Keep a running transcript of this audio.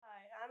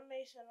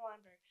Mason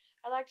Weinberg.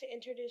 I'd like to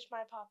introduce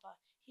my papa.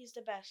 He's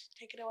the best.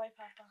 Take it away,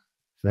 papa.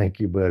 Thank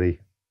you, buddy.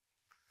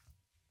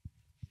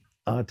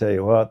 I'll tell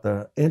you what,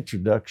 the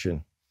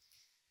introduction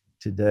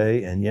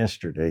today and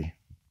yesterday,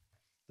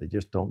 they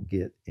just don't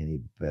get any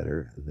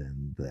better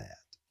than that.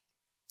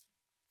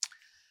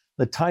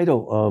 The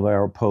title of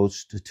our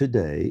post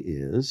today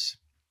is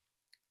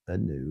A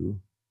New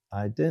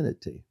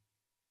Identity.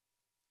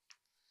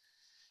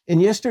 In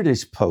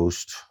yesterday's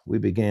post, we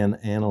began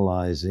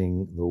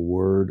analyzing the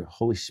word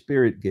Holy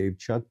Spirit gave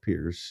Chuck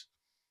Pierce,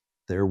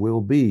 there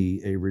will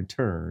be a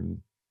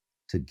return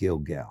to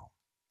Gilgal.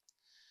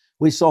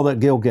 We saw that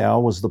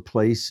Gilgal was the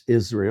place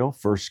Israel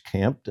first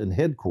camped and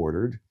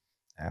headquartered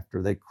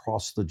after they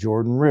crossed the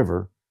Jordan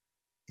River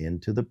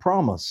into the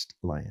Promised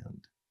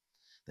Land.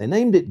 They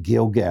named it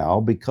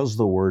Gilgal because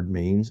the word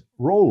means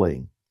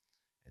rolling.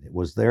 And it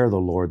was there the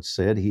Lord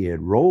said he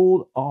had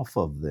rolled off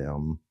of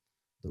them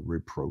the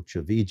reproach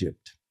of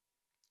Egypt.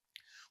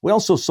 We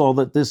also saw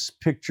that this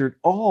pictured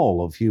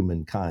all of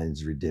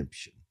humankind's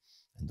redemption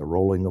and the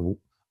rolling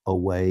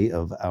away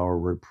of our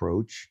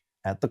reproach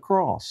at the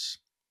cross.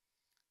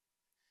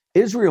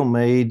 Israel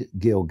made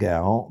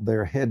Gilgal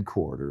their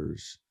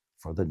headquarters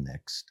for the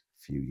next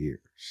few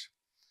years.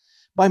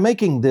 By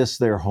making this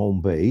their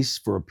home base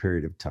for a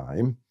period of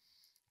time,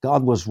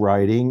 God was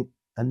writing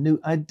a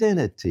new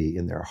identity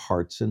in their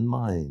hearts and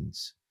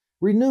minds,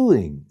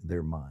 renewing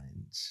their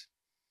minds.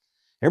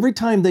 Every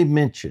time they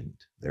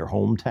mentioned their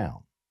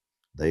hometown,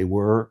 they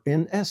were,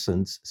 in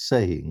essence,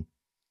 saying,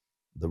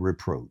 the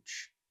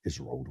reproach is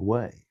rolled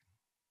away.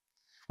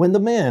 When the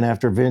men,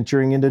 after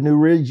venturing into new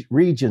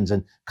regions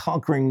and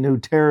conquering new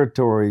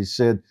territories,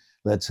 said,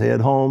 let's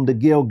head home to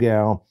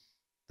Gilgal,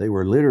 they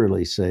were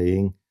literally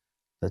saying,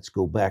 let's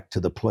go back to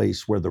the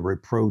place where the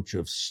reproach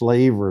of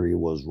slavery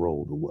was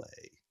rolled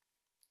away.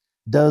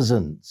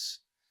 Dozens,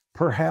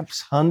 perhaps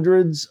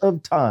hundreds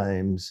of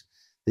times,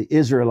 the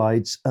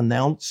Israelites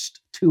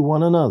announced to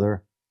one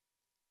another,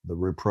 the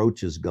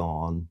reproach is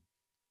gone.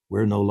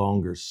 We're no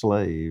longer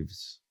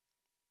slaves.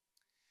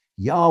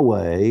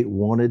 Yahweh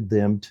wanted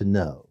them to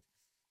know,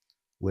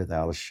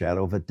 without a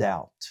shadow of a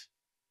doubt,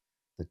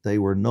 that they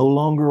were no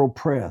longer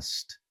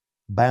oppressed,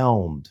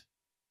 bound,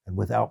 and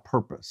without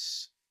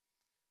purpose.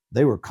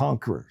 They were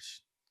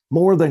conquerors,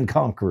 more than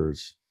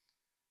conquerors.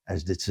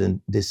 As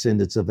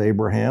descendants of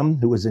Abraham,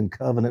 who was in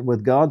covenant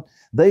with God,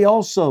 they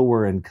also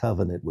were in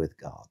covenant with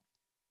God.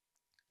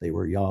 They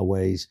were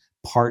Yahweh's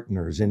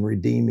partners in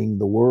redeeming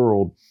the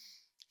world.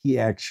 He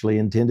actually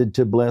intended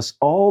to bless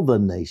all the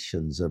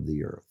nations of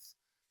the earth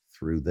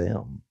through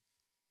them.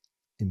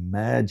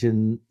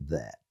 Imagine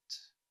that.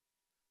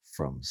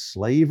 From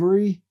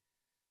slavery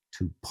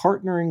to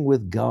partnering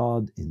with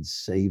God in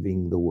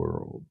saving the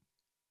world.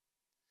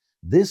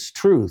 This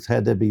truth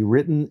had to be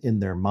written in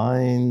their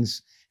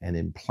minds and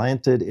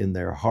implanted in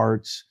their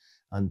hearts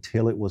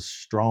until it was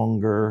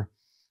stronger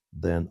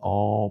than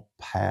all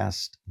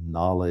past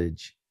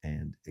knowledge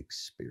and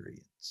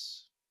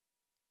experience.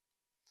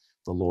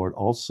 The Lord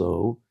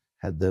also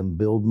had them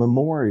build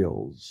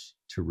memorials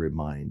to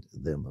remind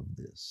them of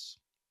this.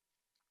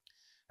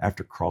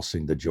 After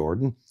crossing the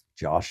Jordan,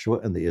 Joshua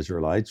and the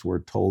Israelites were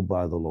told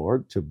by the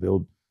Lord to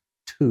build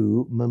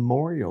 2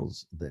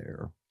 memorials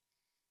there,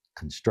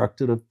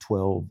 constructed of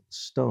 12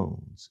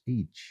 stones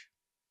each.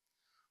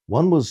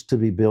 One was to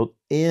be built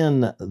in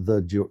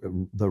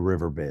the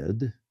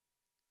riverbed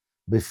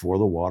before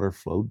the water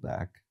flowed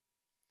back.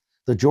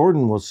 The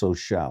Jordan was so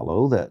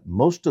shallow that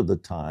most of the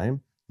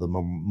time the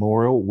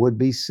memorial would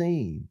be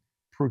seen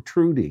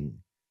protruding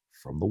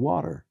from the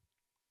water.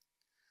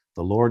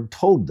 The Lord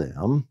told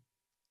them,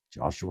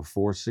 Joshua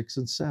 4, 6,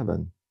 and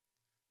 7,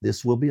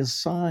 this will be a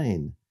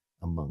sign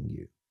among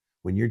you.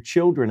 When your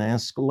children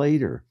ask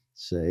later,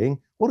 saying,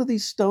 what do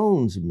these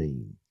stones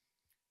mean?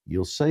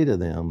 You'll say to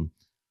them,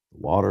 the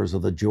waters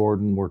of the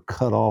Jordan were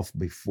cut off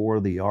before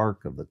the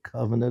ark of the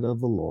covenant of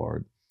the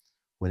Lord.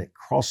 When it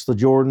crossed the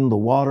Jordan, the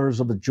waters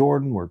of the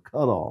Jordan were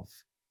cut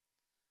off.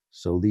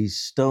 So these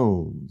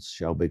stones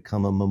shall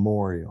become a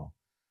memorial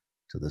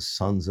to the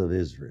sons of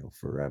Israel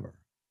forever.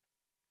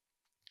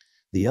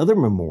 The other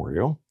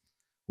memorial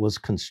was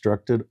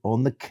constructed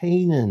on the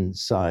Canaan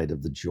side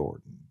of the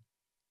Jordan.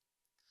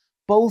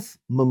 Both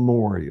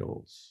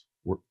memorials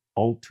were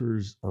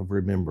altars of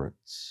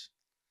remembrance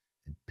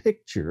and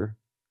picture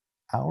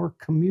our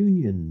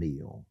communion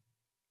meal.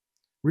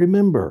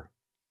 Remember,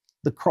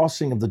 the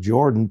crossing of the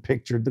Jordan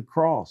pictured the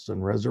cross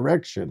and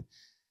resurrection.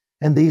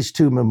 And these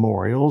 2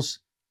 memorials,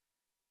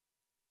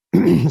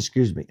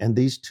 and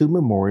these 2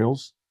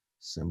 memorials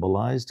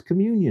symbolized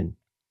communion,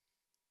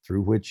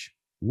 through which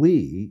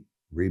we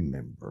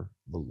remember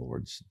the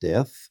Lord's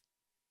death.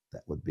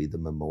 That would be the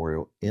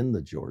memorial in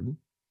the Jordan.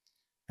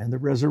 And the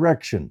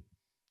resurrection.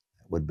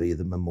 That would be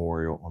the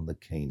memorial on the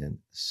Canaan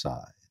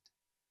side.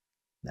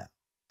 Now,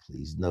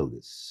 please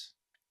notice,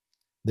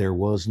 there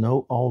was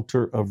no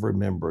altar of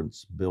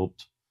remembrance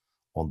built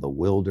on the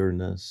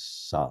wilderness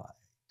side,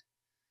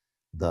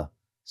 the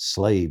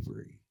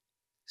slavery,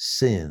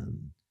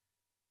 sin,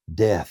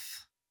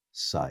 death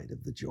side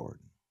of the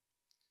Jordan.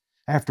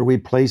 After we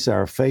place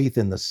our faith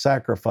in the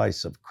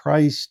sacrifice of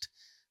Christ,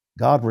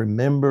 God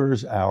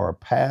remembers our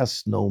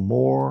past no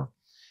more,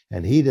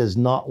 and He does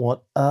not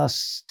want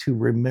us to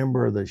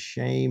remember the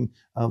shame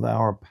of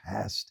our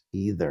past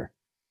either.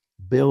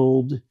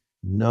 Build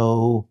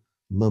no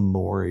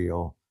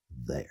memorial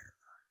there.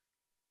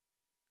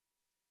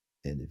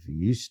 And if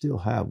you still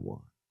have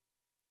one,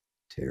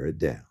 tear it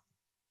down.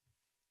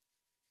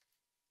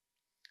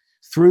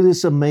 Through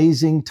this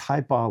amazing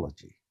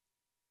typology,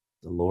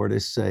 the Lord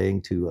is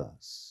saying to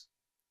us,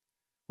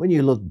 when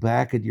you look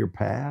back at your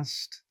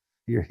past,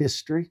 your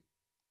history,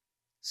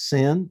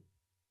 sin,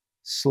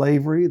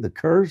 slavery, the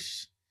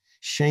curse,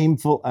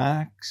 shameful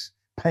acts,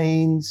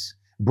 pains,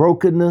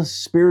 brokenness,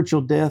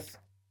 spiritual death,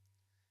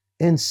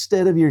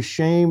 instead of your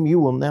shame, you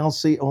will now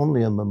see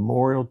only a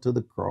memorial to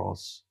the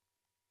cross,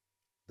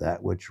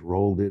 that which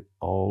rolled it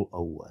all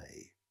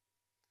away.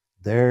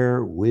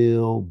 There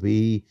will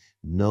be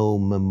no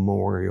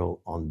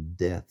memorial on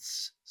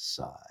death's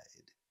side.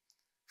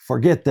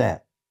 Forget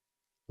that.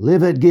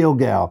 Live at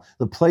Gilgal,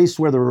 the place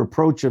where the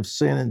reproach of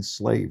sin and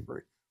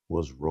slavery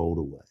was rolled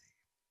away.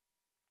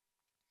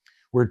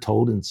 We're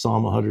told in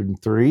Psalm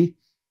 103,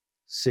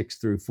 6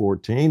 through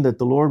 14, that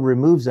the Lord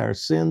removes our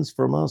sins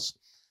from us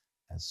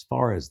as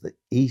far as the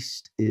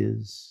east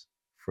is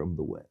from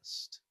the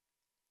west.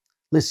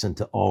 Listen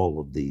to all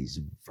of these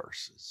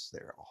verses.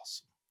 They're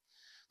awesome.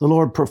 The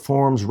Lord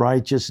performs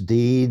righteous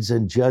deeds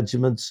and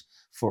judgments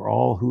for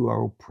all who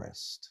are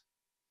oppressed.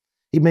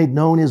 He made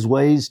known His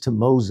ways to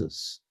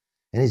Moses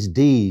and His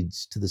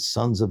deeds to the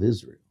sons of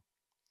Israel.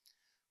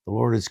 The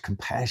Lord is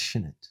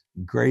compassionate,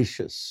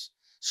 gracious,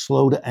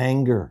 slow to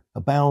anger,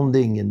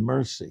 abounding in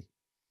mercy.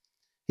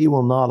 He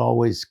will not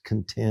always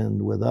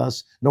contend with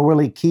us, nor will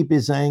He keep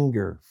His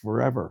anger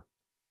forever.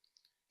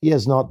 He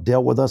has not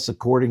dealt with us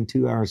according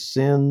to our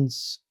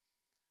sins,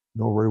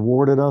 nor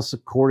rewarded us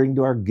according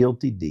to our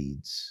guilty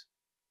deeds.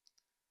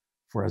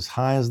 For as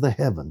high as the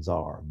heavens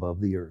are above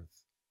the earth,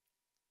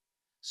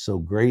 so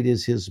great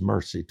is His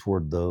mercy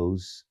toward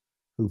those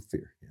who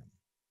fear Him.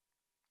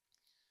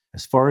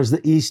 As far as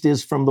the east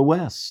is from the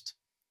west,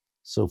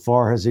 so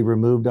far has He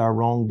removed our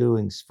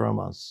wrongdoings from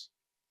us.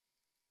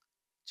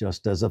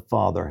 Just as a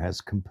father has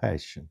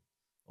compassion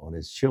on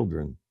his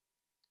children,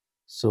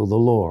 so the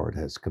Lord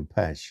has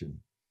compassion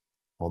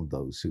on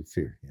those who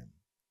fear Him.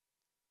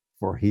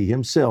 For He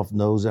Himself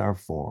knows our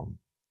form.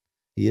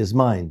 He is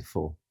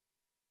mindful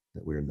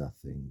that we're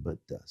nothing but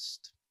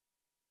dust.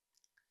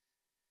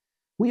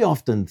 We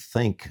often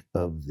think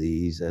of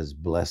these as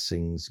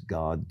blessings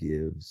God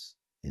gives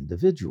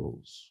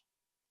individuals,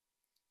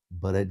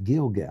 but at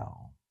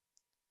Gilgal,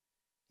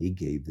 He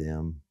gave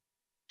them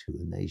to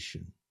a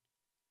nation.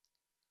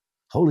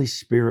 Holy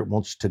Spirit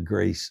wants to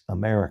grace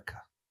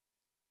America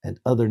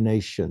and other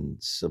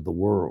nations of the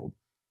world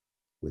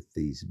with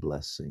these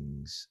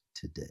blessings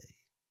today.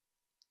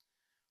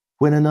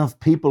 When enough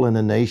people in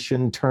a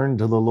nation turn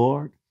to the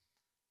Lord,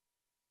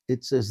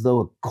 it's as though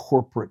a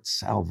corporate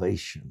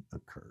salvation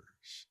occurs.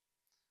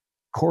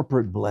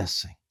 Corporate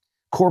blessing,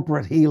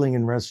 corporate healing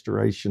and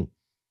restoration,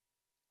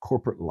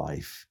 corporate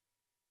life.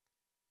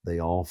 They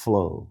all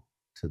flow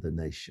to the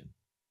nation.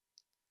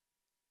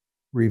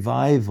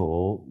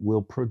 Revival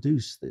will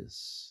produce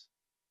this.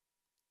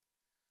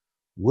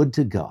 Would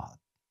to God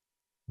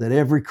that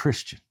every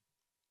Christian,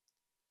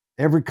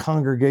 every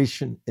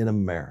congregation in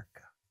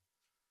America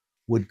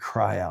would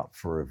cry out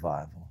for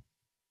revival.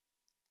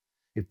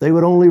 If they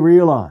would only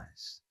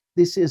realize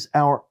this is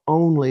our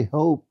only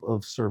hope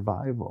of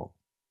survival.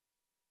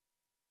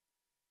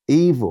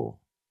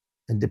 Evil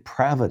and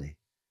depravity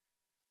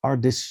are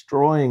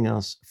destroying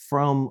us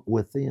from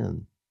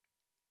within.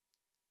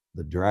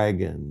 The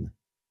dragon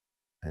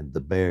and the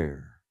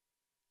bear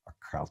are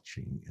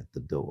crouching at the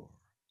door.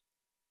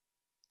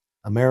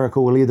 America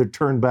will either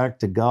turn back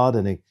to God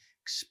and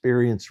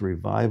experience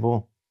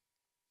revival,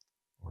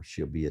 or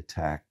she'll be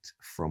attacked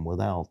from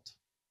without,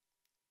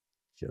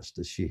 just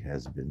as she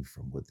has been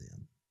from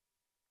within.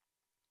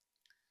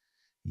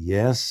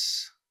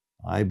 Yes,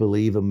 I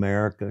believe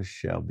America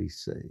shall be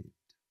saved.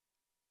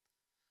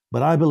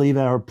 But I believe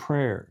our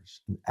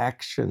prayers and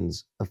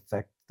actions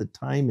affect the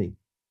timing.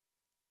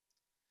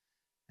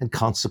 And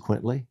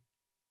consequently,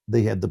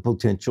 they have the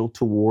potential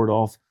to ward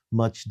off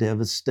much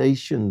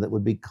devastation that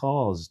would be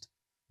caused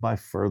by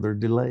further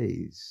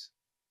delays.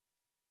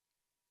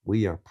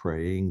 We are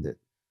praying that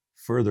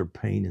further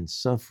pain and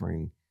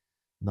suffering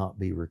not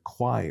be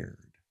required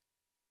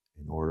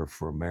in order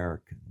for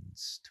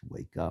Americans to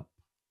wake up.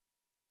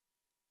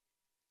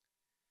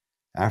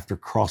 After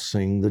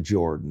crossing the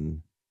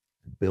Jordan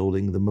and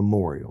building the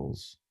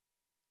memorials,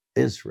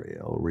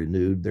 Israel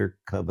renewed their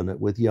covenant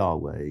with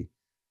Yahweh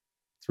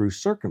through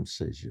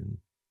circumcision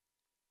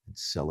and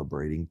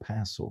celebrating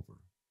Passover.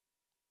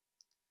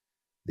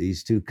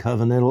 These two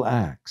covenantal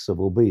acts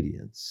of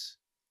obedience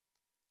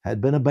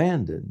had been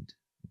abandoned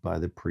by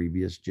the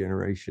previous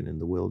generation in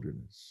the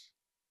wilderness.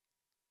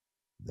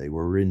 They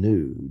were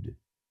renewed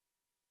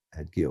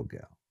at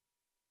Gilgal.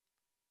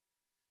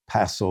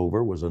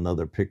 Passover was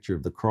another picture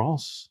of the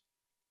cross,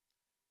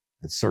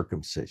 and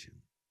circumcision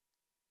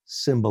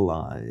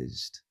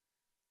symbolized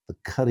the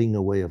cutting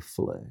away of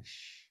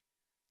flesh,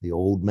 the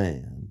old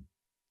man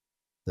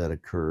that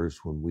occurs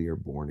when we are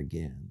born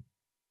again.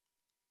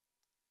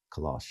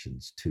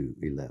 Colossians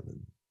 2:11-14.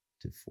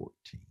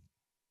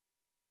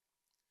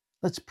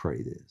 Let's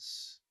pray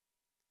this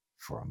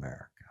for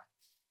America.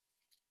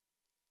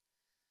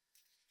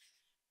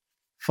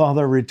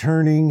 Father,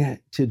 returning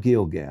to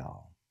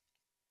Gilgal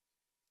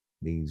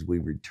means we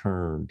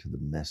return to the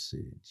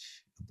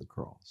message of the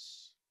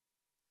cross.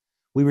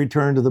 We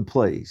return to the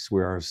place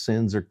where our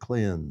sins are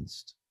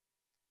cleansed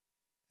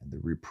and the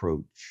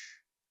reproach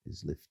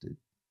is lifted.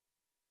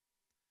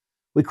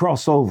 We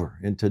cross over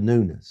into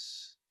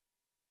newness,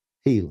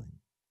 healing,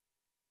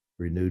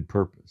 renewed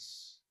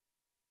purpose,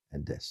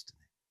 and destiny.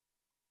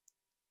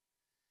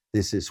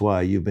 This is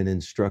why you've been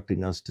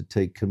instructing us to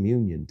take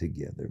communion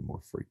together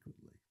more frequently.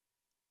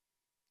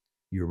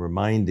 You're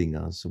reminding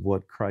us of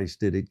what Christ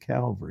did at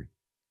Calvary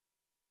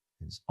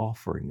and is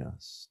offering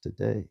us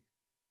today.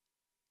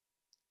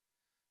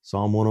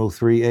 Psalm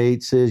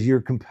 103:8 says, you're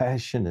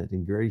compassionate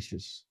and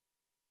gracious,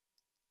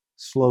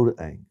 slow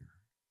to anger,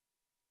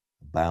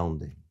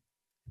 abounding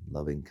in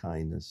loving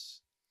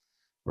kindness.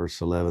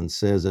 Verse 11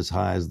 says, as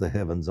high as the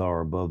heavens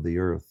are above the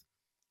earth,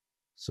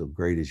 so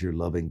great is your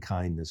loving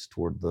kindness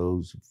toward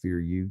those who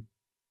fear you.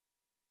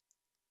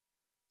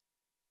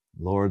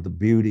 Lord, the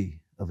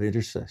beauty of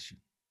intercession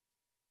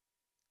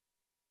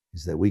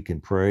is that we can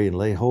pray and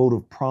lay hold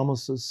of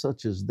promises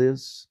such as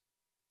this,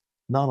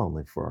 not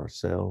only for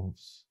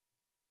ourselves,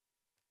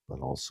 but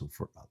also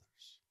for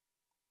others.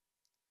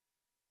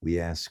 We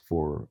ask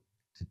for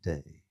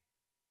today,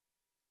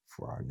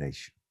 for our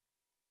nation.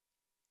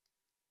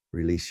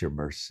 Release your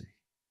mercy,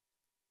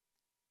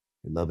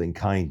 your loving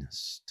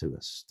kindness to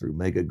us through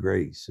mega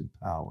grace and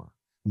power.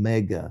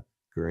 Mega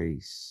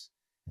grace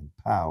and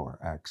power,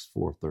 Acts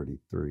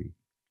 4:33.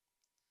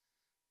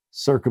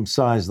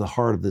 Circumcise the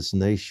heart of this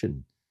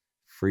nation.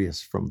 Free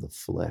us from the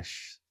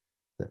flesh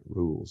that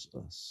rules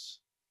us.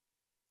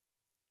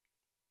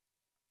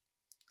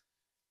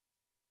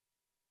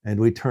 And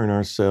we turn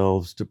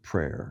ourselves to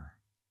prayer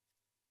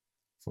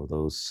for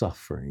those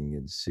suffering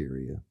in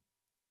Syria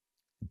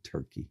and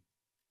Turkey.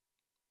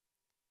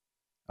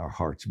 Our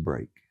hearts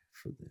break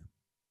for them.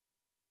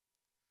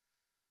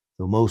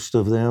 Though most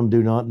of them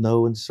do not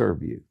know and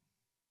serve you,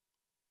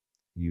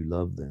 you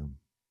love them.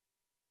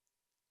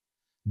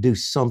 Do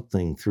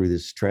something through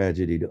this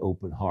tragedy to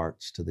open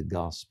hearts to the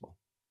gospel,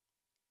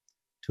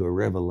 to a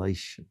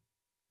revelation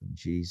of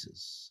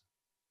Jesus.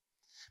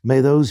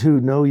 May those who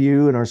know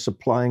you and are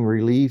supplying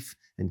relief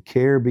and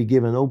care be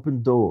given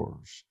open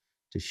doors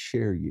to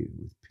share you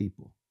with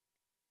people.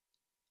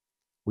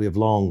 We have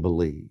long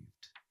believed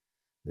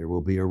there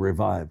will be a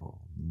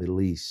revival in the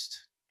Middle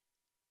East.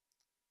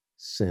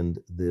 Send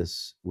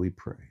this, we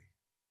pray.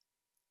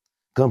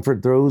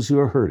 Comfort those who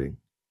are hurting.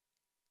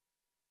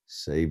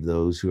 Save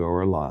those who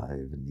are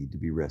alive and need to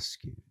be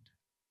rescued.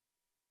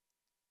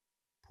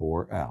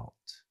 Pour out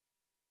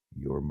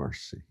your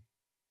mercy.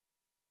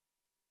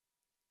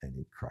 And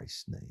in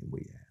Christ's name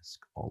we ask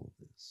all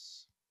of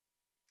this.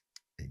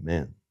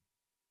 Amen.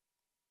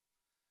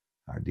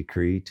 Our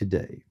decree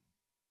today,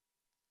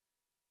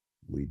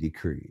 we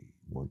decree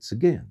once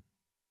again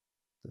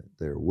that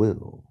there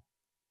will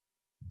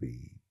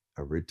be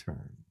a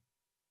return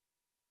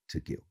to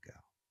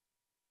Gilgal.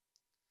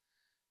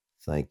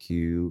 Thank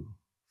you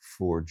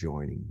for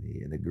joining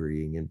me and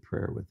agreeing in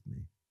prayer with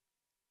me.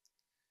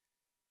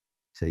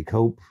 Take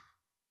hope,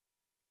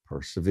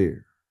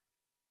 persevere.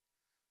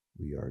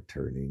 We are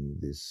turning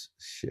this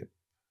ship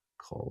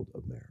called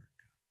America.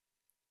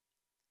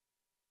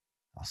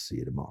 I'll see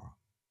you tomorrow.